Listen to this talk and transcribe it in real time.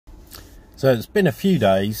So it's been a few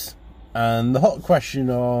days, and the hot question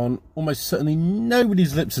on almost certainly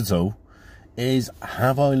nobody's lips at all is,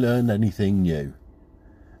 have I learned anything new?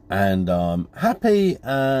 And I'm happy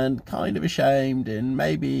and kind of ashamed and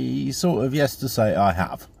maybe sort of yes to say I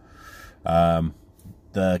have.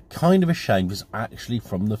 The kind of ashamed was actually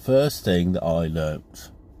from the first thing that I learnt,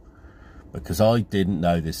 because I didn't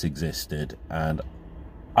know this existed, and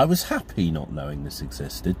I was happy not knowing this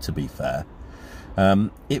existed, to be fair.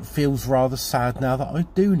 It feels rather sad now that I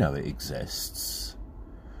do know it exists.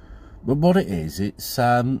 But what it is, it's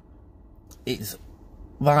that,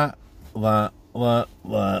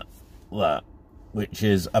 which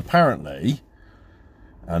is apparently,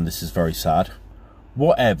 and this is very sad,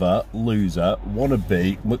 whatever loser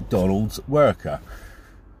wannabe McDonald's worker.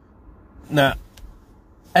 Now,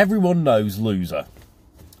 everyone knows loser.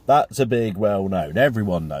 That's a big well known.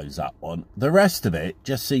 Everyone knows that one. The rest of it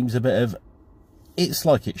just seems a bit of, it's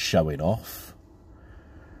like it's showing off.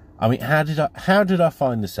 I mean, how did I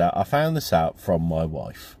find this out? I found this out from my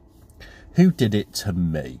wife, who did it to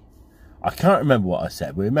me. I can't remember what I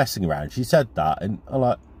said. We were messing around. She said that, and I'm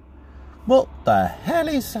like, what the hell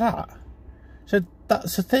is that? She said,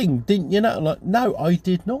 that's a thing, didn't you know? I'm like, no, I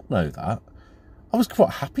did not know that. I was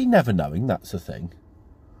quite happy never knowing that's a thing.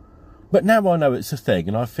 But now I know it's a thing,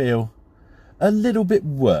 and I feel a little bit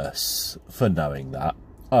worse for knowing that.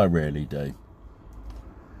 I really do.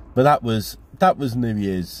 But that was New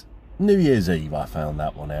Year's Eve. I found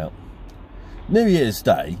that one out. New Year's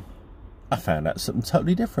Day, I found out something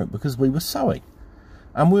totally different, because we were sewing,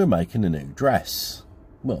 and we were making a new dress.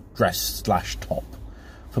 Well, dress / top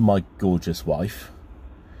for my gorgeous wife,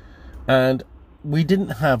 and we didn't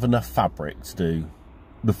have enough fabric to do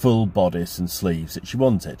the full bodice and sleeves that she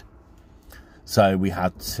wanted. So we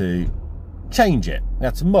had to change it. We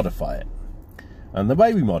had to modify it. And the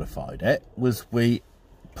way we modified it was we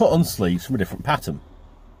put on sleeves from a different pattern.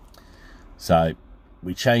 So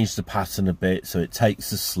we changed the pattern a bit so it takes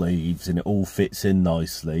the sleeves and it all fits in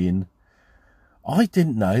nicely. And I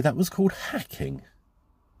didn't know that was called hacking,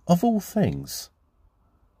 of all things.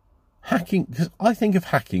 Hacking, because I think of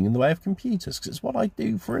hacking in the way of computers, because it's what I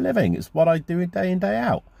do for a living. It's what I do day in, day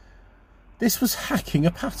out. This was hacking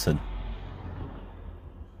a pattern.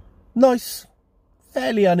 Nice,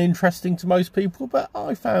 fairly uninteresting to most people, but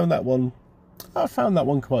I found that one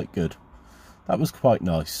quite good. That was quite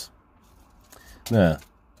nice. Now,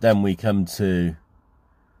 then we come to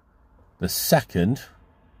the second,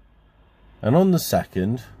 and on the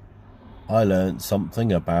second, I learned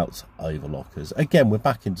something about overlockers. Again, we're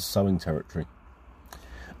back into sewing territory,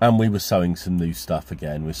 and we were sewing some new stuff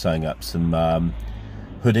again. We're sewing up some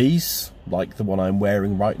hoodies, like the one I'm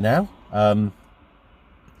wearing right now.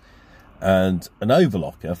 And an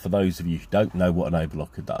overlocker, for those of you who don't know what an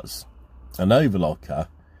overlocker does, an overlocker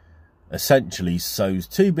essentially sews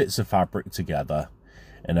two bits of fabric together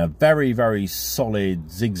in a very, very solid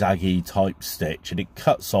zigzaggy type stitch, and it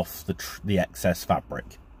cuts off the excess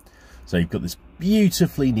fabric. So you've got this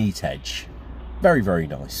beautifully neat edge. Very, very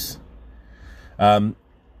nice. And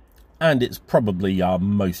it's probably our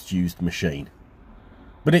most used machine.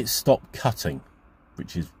 But it stopped cutting,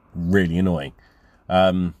 which is really annoying.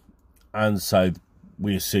 And so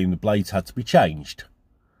we assumed the blades had to be changed.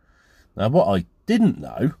 Now, what I didn't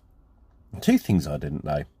know, two things I didn't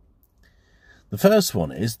know. The first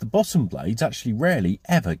one is the bottom blades actually rarely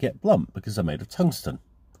ever get blunt because they're made of tungsten.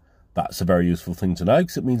 That's a very useful thing to know,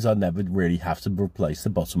 because it means I never really have to replace the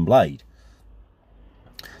bottom blade.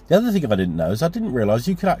 The other thing I didn't know is I didn't realise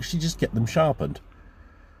you could actually just get them sharpened,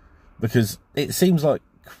 because it seems like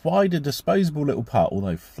quite a disposable little part,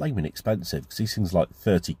 although flaming expensive, because these things are like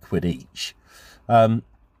 30 quid each. But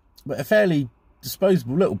a fairly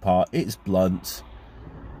disposable little part. It's blunt,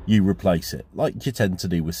 you replace it, like you tend to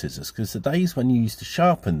do with scissors, because the days when you used to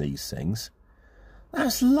sharpen these things,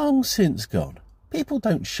 that's long since gone. People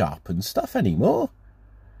don't sharpen stuff anymore.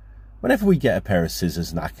 Whenever we get a pair of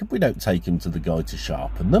scissors knackered, we don't take them to the guy to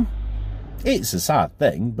sharpen them. It's a sad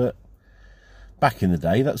thing, but back in the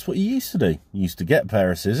day, that's what you used to do. You used to get a pair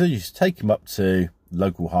of scissors, you used to take them up to the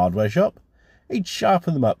local hardware shop, he'd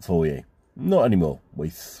sharpen them up for you. Not anymore. We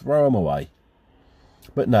throw them away.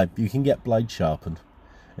 But no, you can get blades sharpened.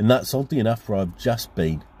 And that's oddly enough where I've just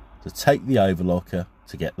been, to take the overlocker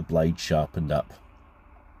to get the blade sharpened up.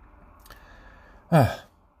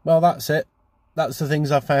 Well, that's it. That's the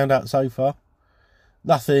things I've found out so far.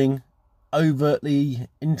 Nothing overtly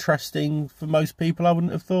interesting for most people, I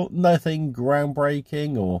wouldn't have thought. Nothing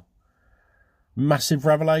groundbreaking or massive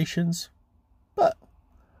revelations. But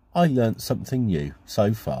I learnt something new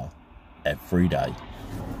so far every day.